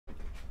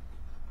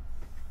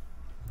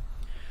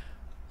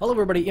Hello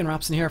everybody, Ian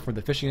Robson here for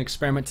the Fishing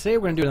Experiment. Today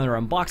we're going to do another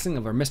unboxing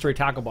of our mystery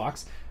tackle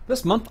box.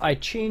 This month I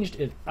changed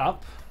it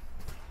up,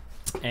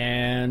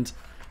 and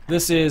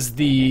this is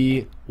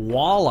the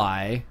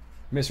Walleye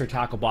Mystery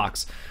Tackle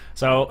Box.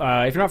 So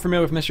if you're not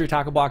familiar with Mystery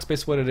Tackle Box,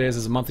 basically what it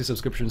is a monthly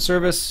subscription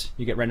service.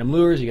 You get random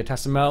lures, you get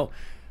test them out,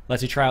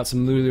 lets you try out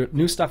some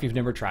new stuff you've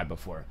never tried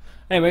before.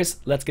 Anyways,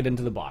 let's get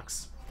into the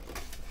box.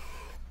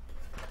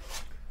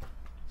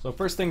 So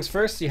first things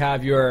first, you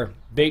have your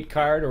bait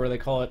card, or they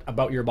call it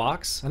About Your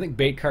Box. I think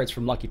bait card's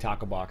from Lucky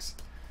Tackle Box.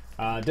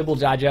 Dibble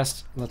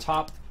Digest on the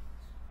top.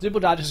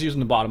 Dibble Digest is used on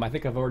the bottom. I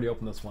think I've already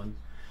opened this one.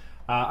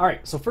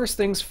 Alright, so first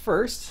things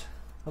first,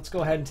 let's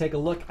go ahead and take a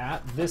look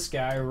at this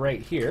guy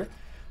right here.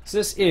 So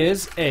this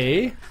is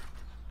a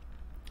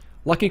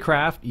Lucky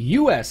Craft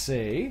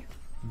USA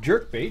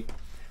jerkbait.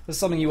 This is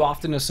something you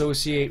often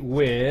associate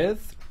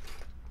with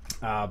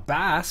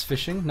bass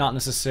fishing, not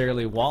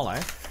necessarily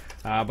walleye.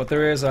 But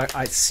there is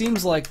it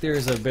seems like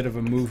there's a bit of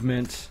a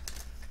movement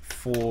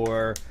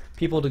for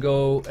people to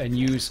go and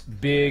use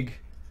big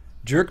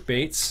jerk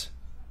baits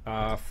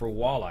for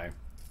walleye.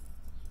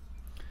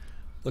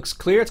 Looks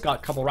clear. It's got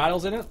a couple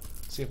rattles in it.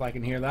 Let's see if I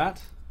can hear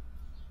that.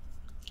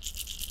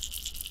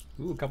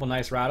 Ooh, a couple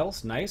nice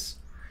rattles. Nice.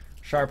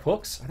 Sharp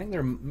hooks. I think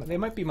they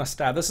might be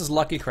Mustad. This is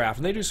Lucky Craft,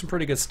 and they do some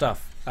pretty good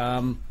stuff.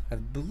 I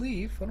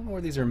believe, I don't know where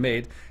these are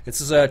made.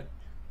 This is a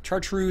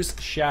chartreuse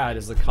shad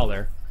is the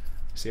color.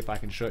 See if I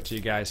can show it to you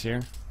guys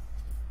here.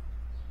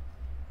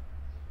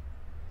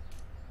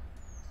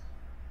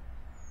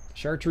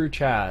 Chartreuse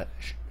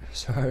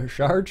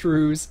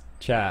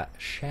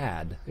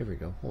shad. There we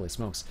go. Holy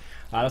smokes.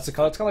 That's the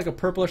color. It's got like a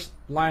purplish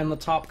line on the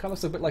top. Kind of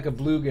looks a bit like a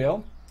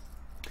bluegill.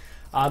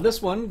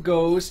 This one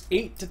goes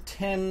 8 to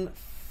 10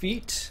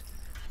 feet,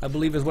 I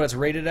believe is what it's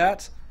rated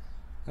at.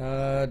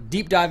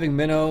 Deep diving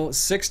minnow,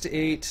 6 to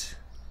 8.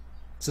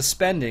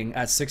 Suspending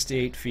at 6 to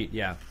 8 feet.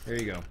 Yeah, there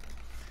you go.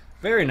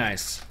 Very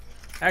nice.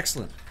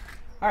 Excellent.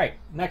 Alright,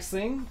 next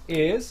thing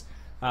is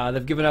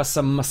they've given us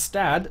some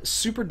Mustad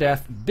Super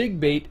Death Big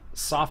Bait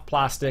Soft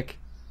Plastic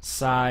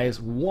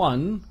Size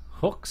 1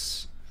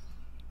 hooks.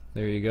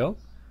 There you go.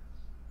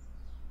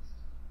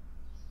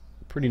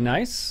 Pretty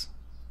nice.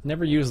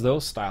 Never used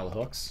those style of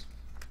hooks.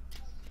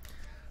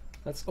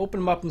 Let's open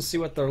them up and see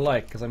what they're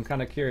like, because I'm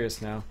kind of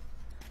curious now.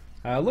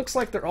 Looks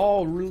like they're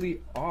all really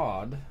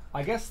odd.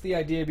 I guess the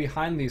idea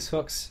behind these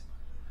hooks,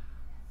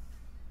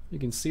 you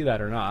can see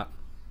that or not.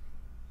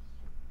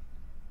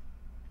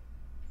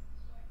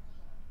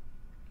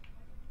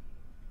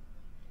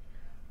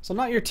 So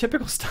not your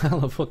typical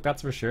style of hook,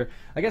 that's for sure.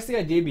 I guess the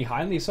idea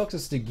behind these hooks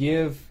is to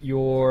give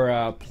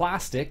your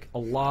plastic a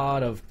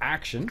lot of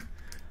action.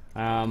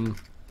 Kind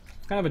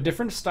of a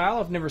different style.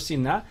 I've never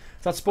seen that.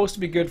 So that's supposed to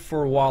be good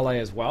for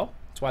walleye as well.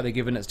 That's why they've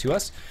given it to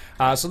us.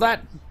 So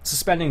that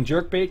suspending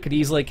jerkbait could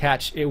easily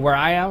catch, where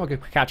I am, I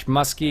could catch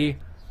muskie,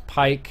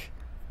 pike,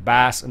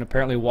 bass, and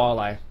apparently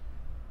walleye.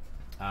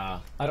 I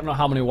don't know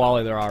how many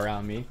walleye there are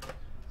around me.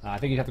 I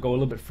think you'd have to go a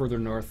little bit further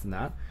north than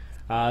that.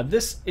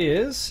 This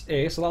is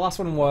a, so that last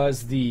one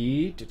was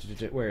the,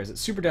 where is it?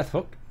 Super Death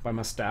Hook by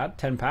Mustad,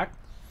 10-pack.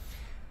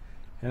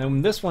 And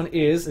then this one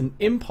is an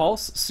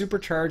Impulse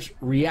Supercharged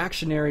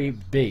Reactionary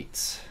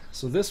Baits.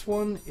 So this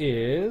one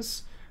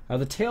is,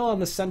 the tail on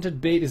the scented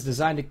bait is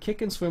designed to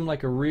kick and swim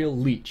like a real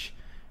leech,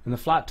 and the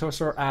flat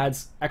torso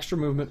adds extra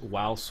movement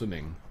while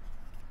swimming.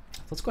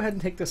 Let's go ahead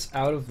and take this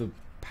out of the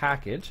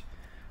package.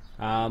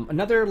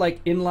 Another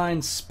like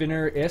inline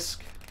spinner-ish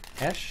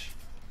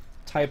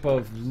type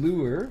of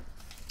lure.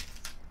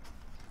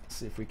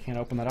 See if we can't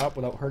open that up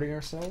without hurting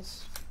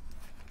ourselves.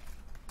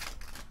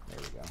 There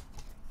we go.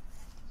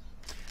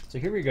 So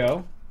here we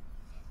go.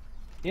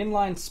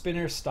 Inline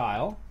spinner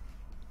style.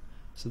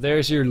 So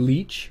there's your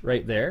leech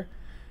right there.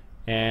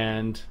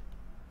 And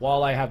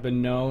walleye have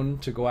been known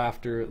to go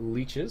after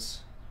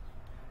leeches.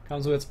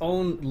 Comes with its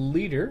own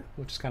leader,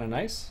 which is kind of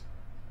nice.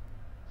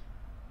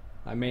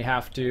 I may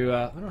have to,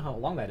 I don't know how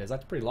long that is.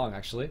 That's pretty long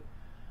actually.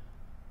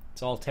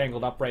 It's all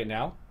tangled up right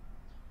now.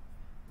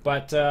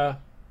 But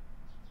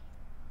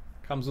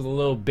comes with a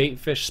little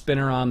baitfish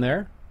spinner on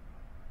there,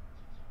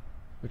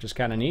 which is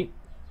kind of neat.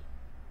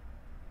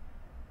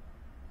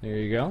 There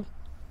you go.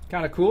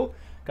 Kind of cool.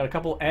 Got a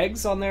couple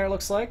eggs on there, it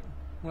looks like. I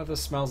wonder what this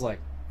smells like.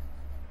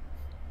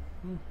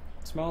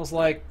 It smells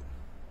like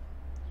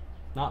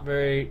not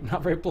very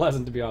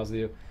pleasant, to be honest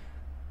with you.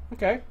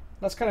 Okay,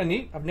 that's kind of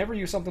neat. I've never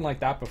used something like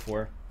that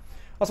before.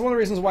 That's one of the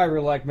reasons why I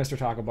really like Mr.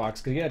 Tackle Box,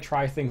 because you gotta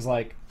try things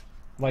like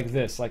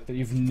this, like that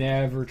you've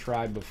never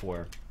tried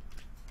before.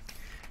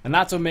 And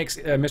that's what makes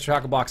Mr.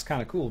 Tackle Box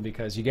kind of cool,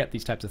 because you get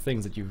these types of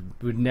things that you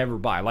would never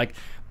buy. Like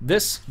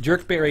this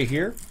jerkbait right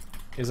here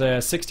is a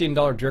 $16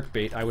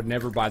 jerkbait. I would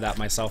never buy that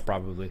myself,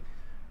 probably.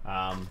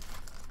 Just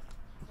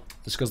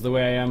because of the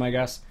way I am, I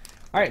guess.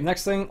 Alright,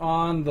 next thing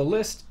on the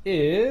list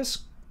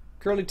is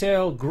Curly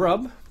Tail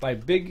Grub by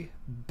Big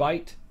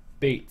Bite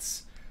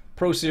Baits.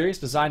 Pro Series,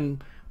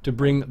 designed to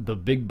bring the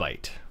big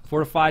bite.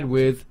 Fortified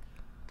with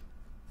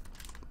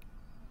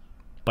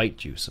bite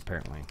juice,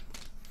 apparently.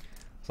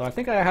 So I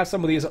think I have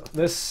some of these,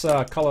 this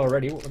color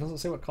already. Does it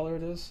say what color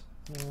it is?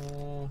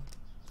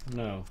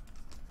 No.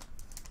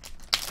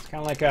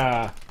 Kind of like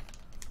a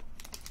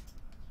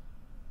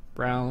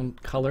brown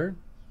color.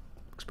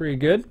 Looks pretty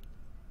good.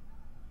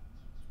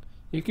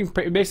 You can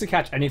basically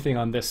catch anything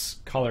on this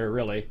color,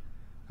 really.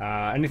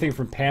 Anything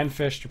from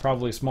panfish to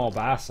probably small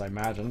bass, I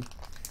imagine.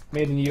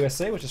 Made in the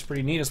USA, which is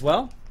pretty neat as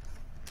well.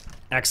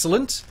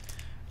 Excellent.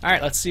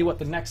 Alright, let's see what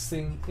the next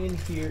thing in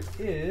here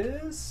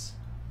is.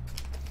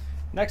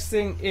 Next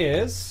thing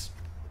is...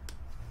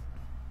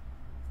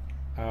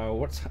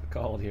 what's it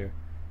called here?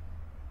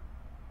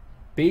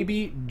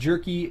 Baby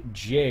Jerky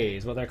J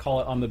is what I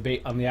call it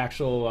on the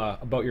actual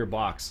About Your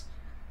box.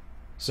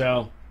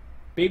 So,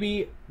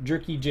 Baby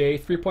Jerky J,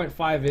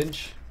 3.5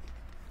 inch.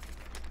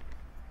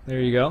 There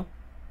you go.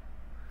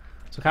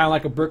 So kind of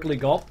like a Berkeley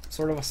Gulp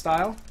sort of a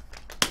style.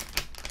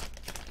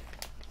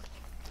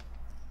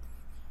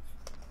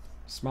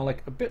 Smell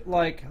like a bit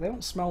like, they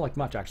don't smell like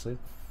much actually. They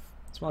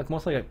smell like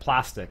mostly like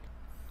plastic.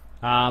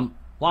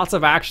 Lots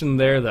of action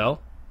there though,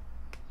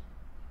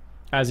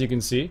 as you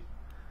can see.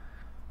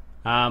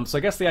 So I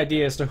guess the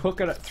idea is to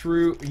hook it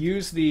through,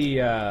 use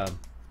the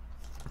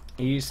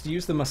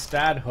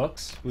Mustad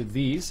hooks with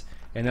these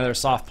and other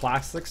soft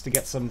plastics to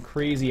get some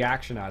crazy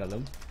action out of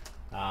them,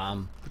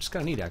 which is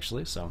kind of neat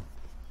actually. So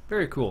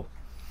very cool.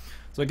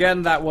 So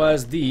again, that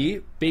was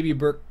the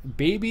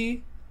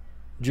Baby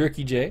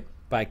Jerky J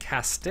by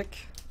Castaic.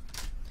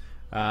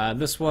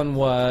 This one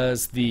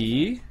was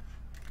the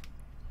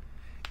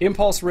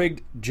Impulse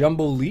Rigged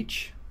Jumbo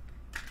Leech.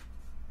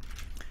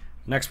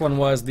 Next one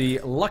was the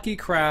Lucky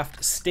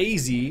Craft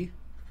Staysee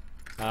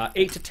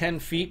 8 to 10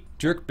 feet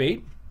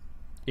jerkbait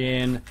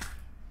in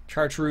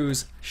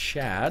chartreuse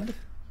shad.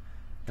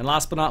 And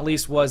last but not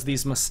least was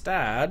these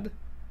Mustad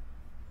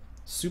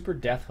Super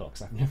Death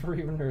Hooks. I've never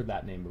even heard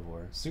that name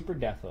before. Super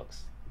Death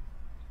Hooks.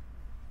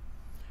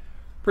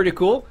 Pretty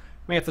cool.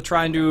 May have to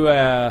try and do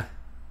a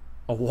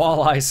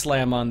walleye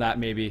slam on that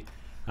maybe.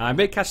 I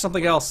may catch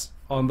something else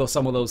on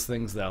some of those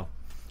things though.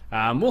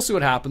 We'll see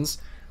what happens.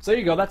 So there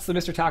you go, that's the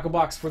Mr. Tackle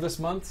Box for this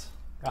month.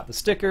 Got the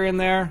sticker in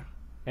there,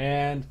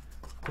 and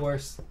of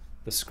course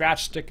the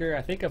scratch sticker.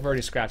 I think I've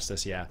already scratched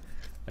this, yeah.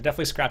 I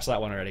definitely scratched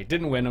that one already.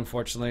 Didn't win,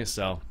 unfortunately,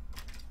 so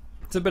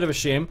it's a bit of a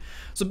shame.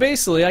 So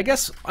basically, I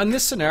guess on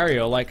this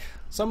scenario, like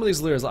some of these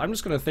lures, I'm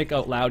just going to think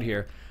out loud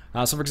here.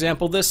 So for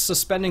example, this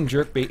suspending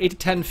jerkbait, 8 to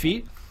 10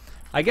 feet.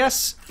 I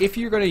guess if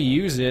you're going to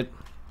use it,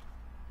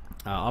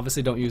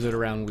 obviously don't use it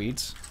around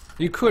weeds.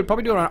 You could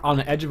probably do it on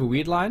the edge of a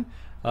weed line.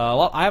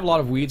 I have a lot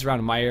of weeds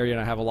around my area, and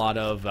I have a lot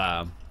of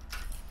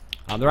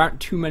there aren't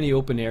too many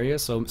open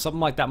areas, so something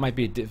like that might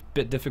be a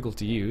bit difficult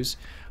to use.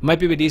 It might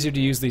be a bit easier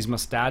to use these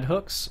Mustad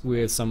hooks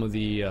with some of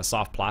the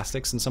soft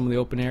plastics in some of the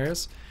open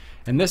areas.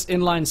 And this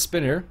inline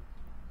spinner,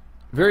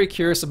 very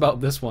curious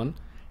about this one,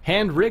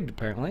 hand rigged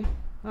apparently.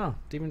 Oh,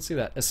 didn't even see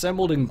that.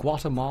 Assembled in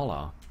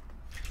Guatemala.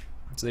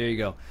 So there you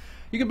go.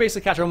 You can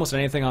basically catch almost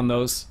anything on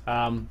those,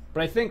 but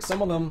I think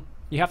some of them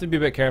you have to be a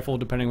bit careful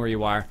depending where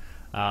you are.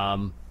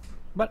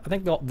 But I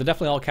think they'll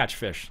definitely all catch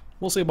fish.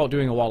 We'll see about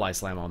doing a walleye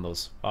slam on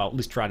those. At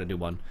least try to do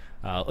one.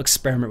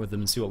 Experiment with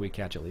them and see what we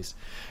catch at least.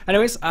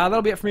 Anyways,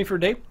 that'll be it for me for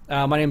today.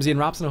 My name is Ian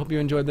Robson. I hope you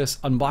enjoyed this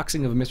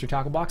unboxing of a Mr.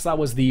 Tackle Box. That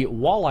was the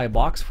walleye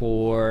box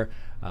for,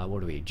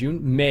 what are we,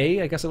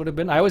 May, I guess it would have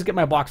been. I always get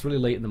my box really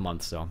late in the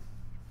month, so.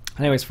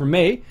 Anyways, for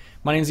May,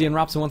 my name is Ian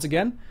Robson once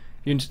again.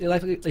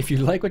 If you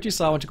like what you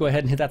saw, why don't you go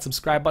ahead and hit that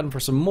subscribe button for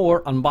some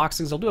more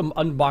unboxings. I'll do an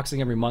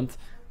unboxing every month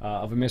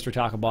of a Mr.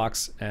 Tackle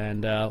Box,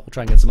 and we'll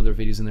try and get some other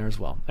videos in there as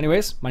well.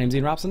 Anyways, my name's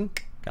Ian Robson.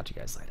 Catch you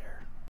guys later.